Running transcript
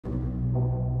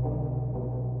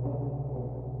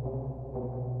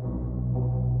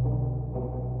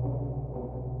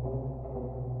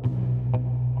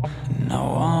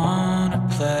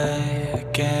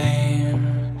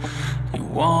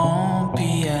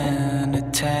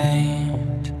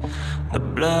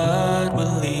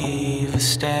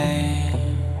stay.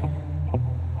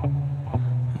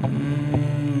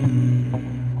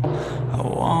 I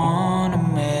wanna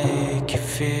make you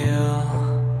feel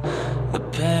the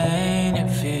pain, it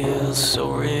feels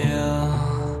so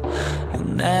real.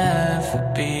 You'll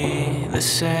never be the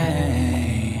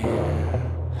same.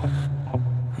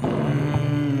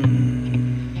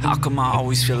 How come I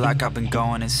always feel like I've been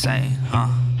going insane, huh?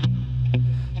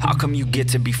 How come you get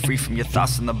to be free from your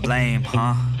thoughts and the blame,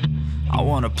 huh? I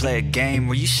wanna play a game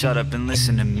where you shut up and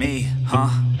listen to me, huh?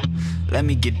 Let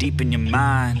me get deep in your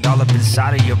mind, all up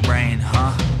inside of your brain,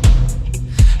 huh?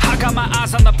 I got my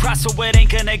eyes on the prize, so it ain't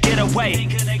gonna get away.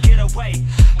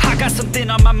 I got something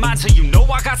on my mind, so you know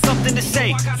I got something to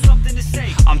say.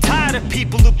 I'm tired of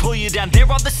people who pull you down, they're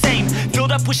all the same.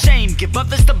 Filled up with shame, give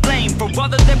others the blame for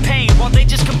all of their pain, while they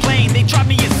just complain, they drive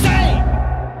me insane.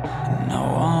 And I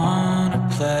wanna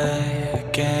play a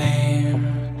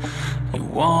game, you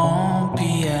won't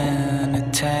be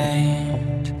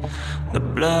entertained. The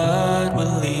blood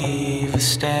will leave a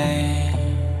stain.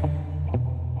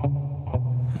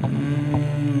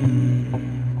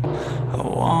 I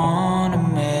wanna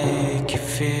make you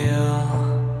feel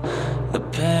the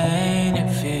pain, it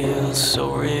feels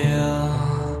so real.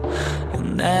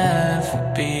 You'll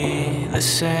never be the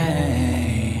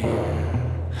same.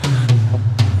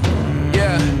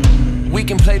 Yeah, we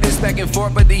can play this back and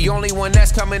forth, but the only one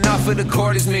that's coming off of the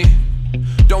court is me.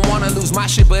 Don't wanna lose my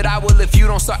shit, but I will if you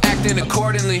don't start acting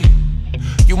accordingly.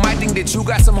 You might think that you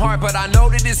got some heart, but I know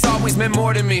that it's always meant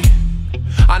more to me.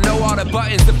 I know all the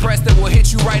buttons to press that will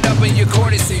hit you right up in your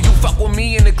cortex. You fuck with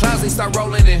me in the clouds, they start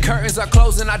rolling in. Curtains are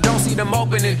closing, I don't see them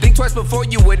opening. Think twice before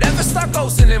you would ever start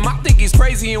ghosting him. I think he's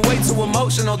crazy and way too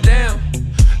emotional, damn.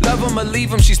 Love him or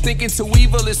leave him, she's thinking too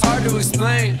evil, it's hard to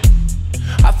explain.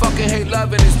 I fucking hate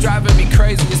loving, it's driving me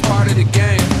crazy, it's part of the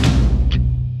game.